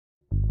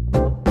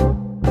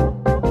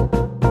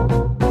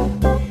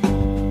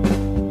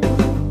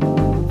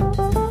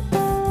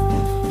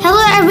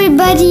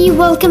everybody,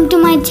 welcome to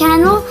my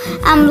channel.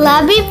 I'm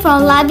Labib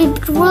from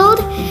Labib World.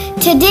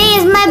 Today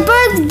is my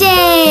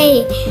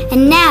birthday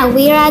and now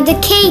we are at the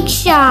cake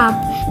shop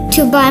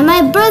to buy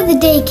my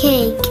birthday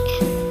cake.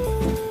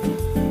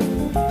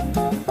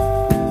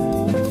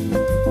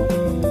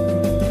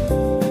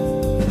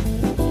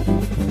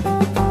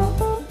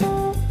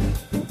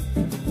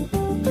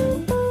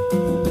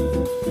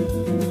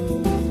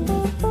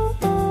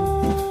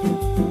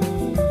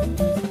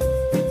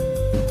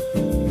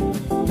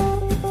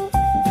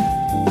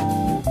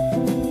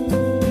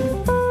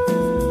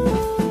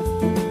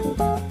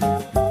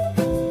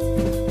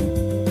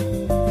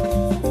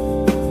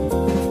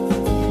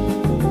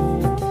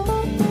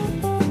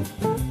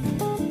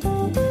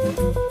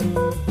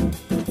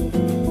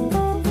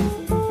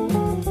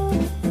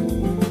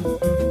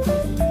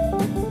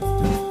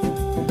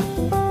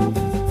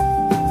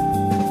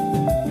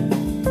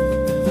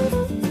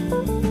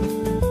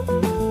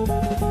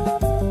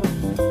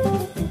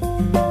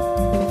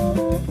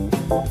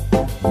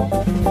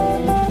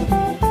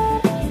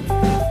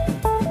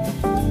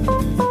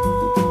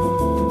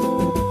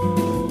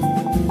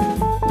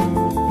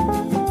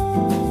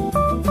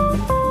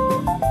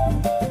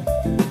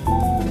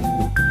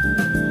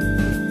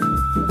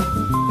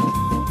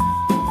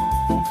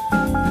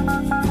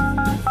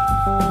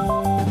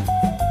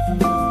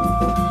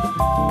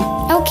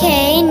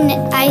 Okay,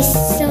 I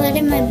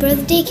selected my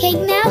birthday cake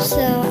now, so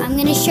I'm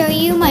gonna show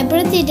you my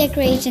birthday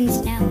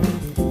decorations now.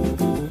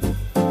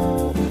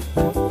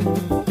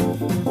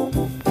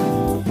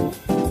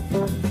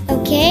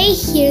 Okay,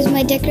 here's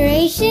my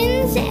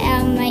decorations.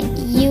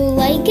 You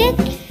like it?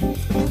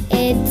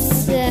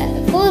 It's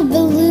full of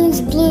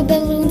balloons, blue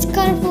balloons,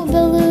 colorful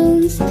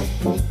balloons.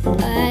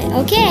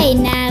 Okay,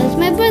 now it's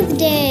my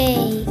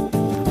birthday.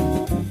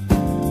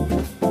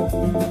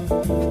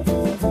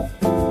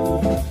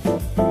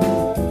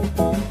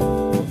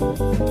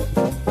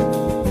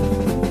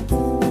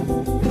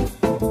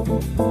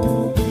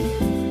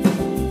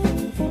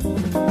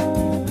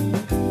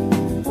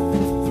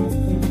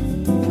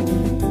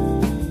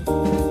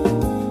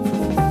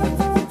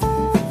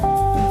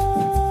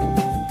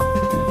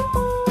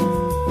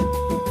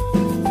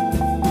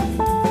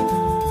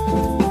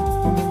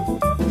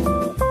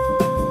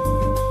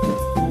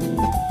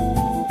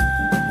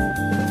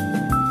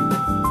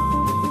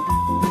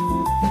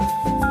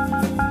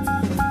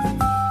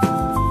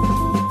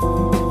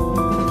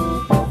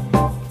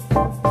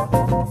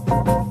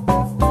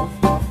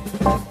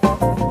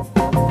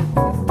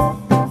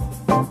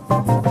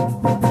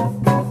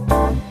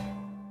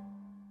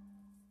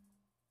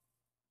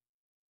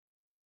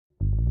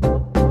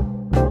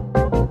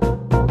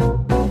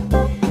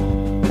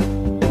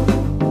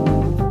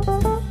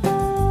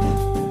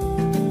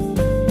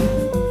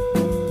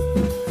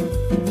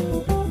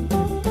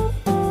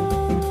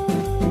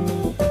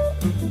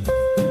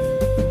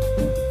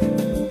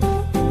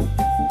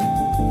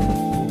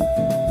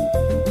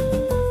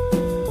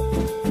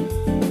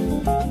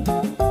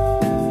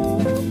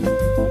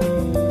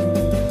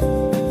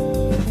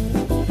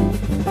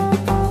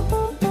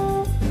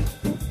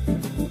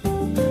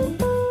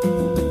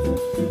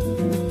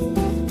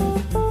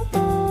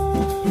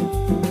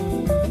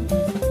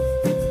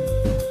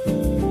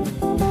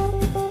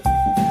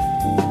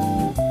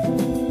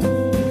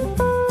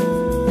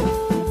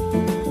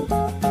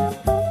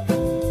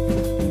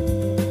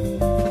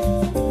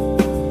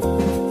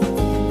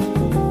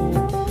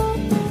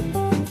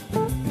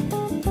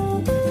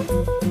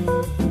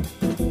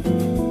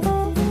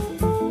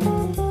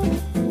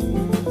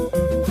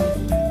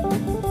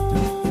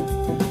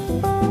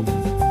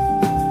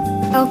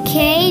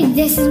 Okay,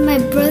 this is my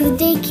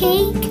birthday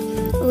cake.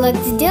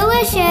 Looks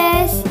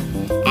delicious.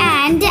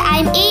 And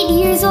I'm 8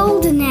 years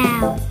old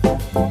now.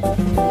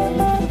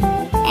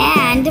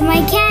 And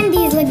my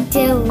candies look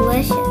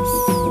delicious.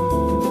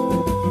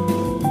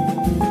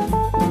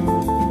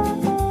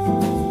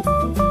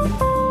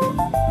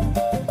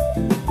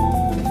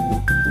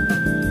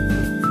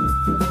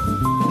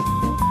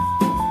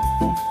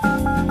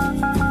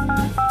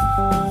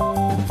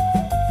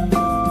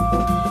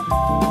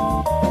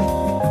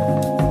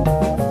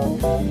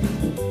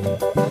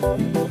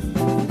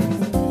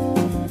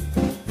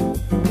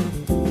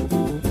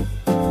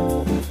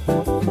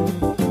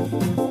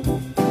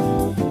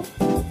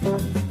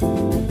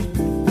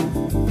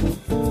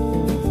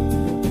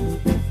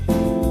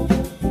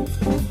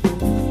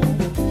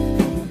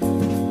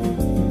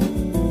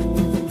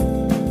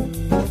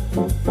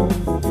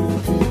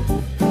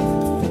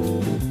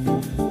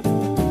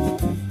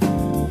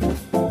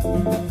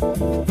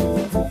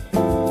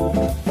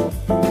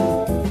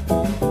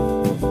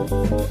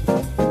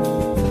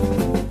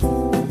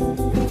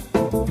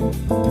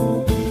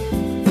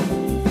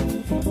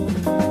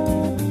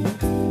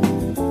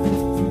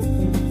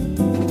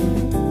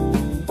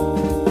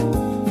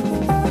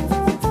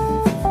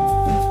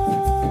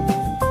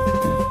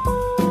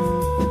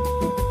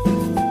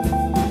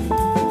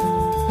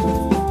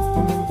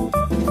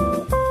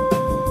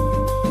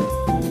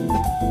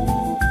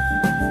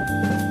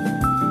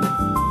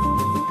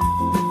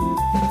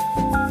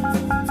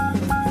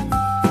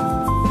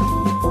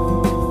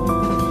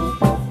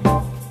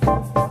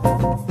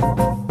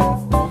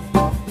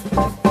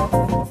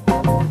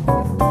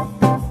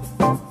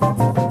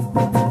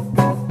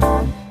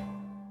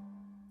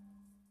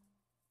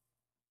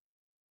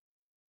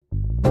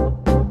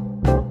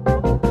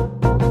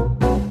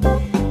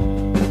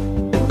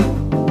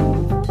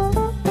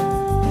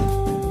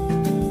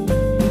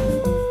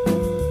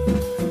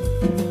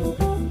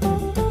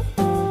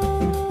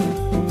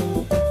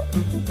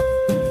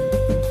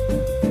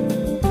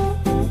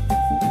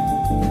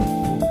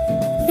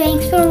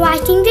 for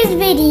watching this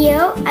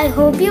video. I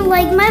hope you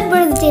like my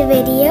birthday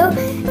video,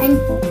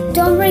 and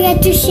don't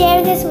forget to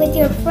share this with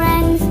your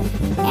friends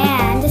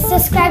and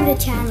subscribe to the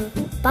channel.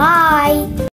 Bye!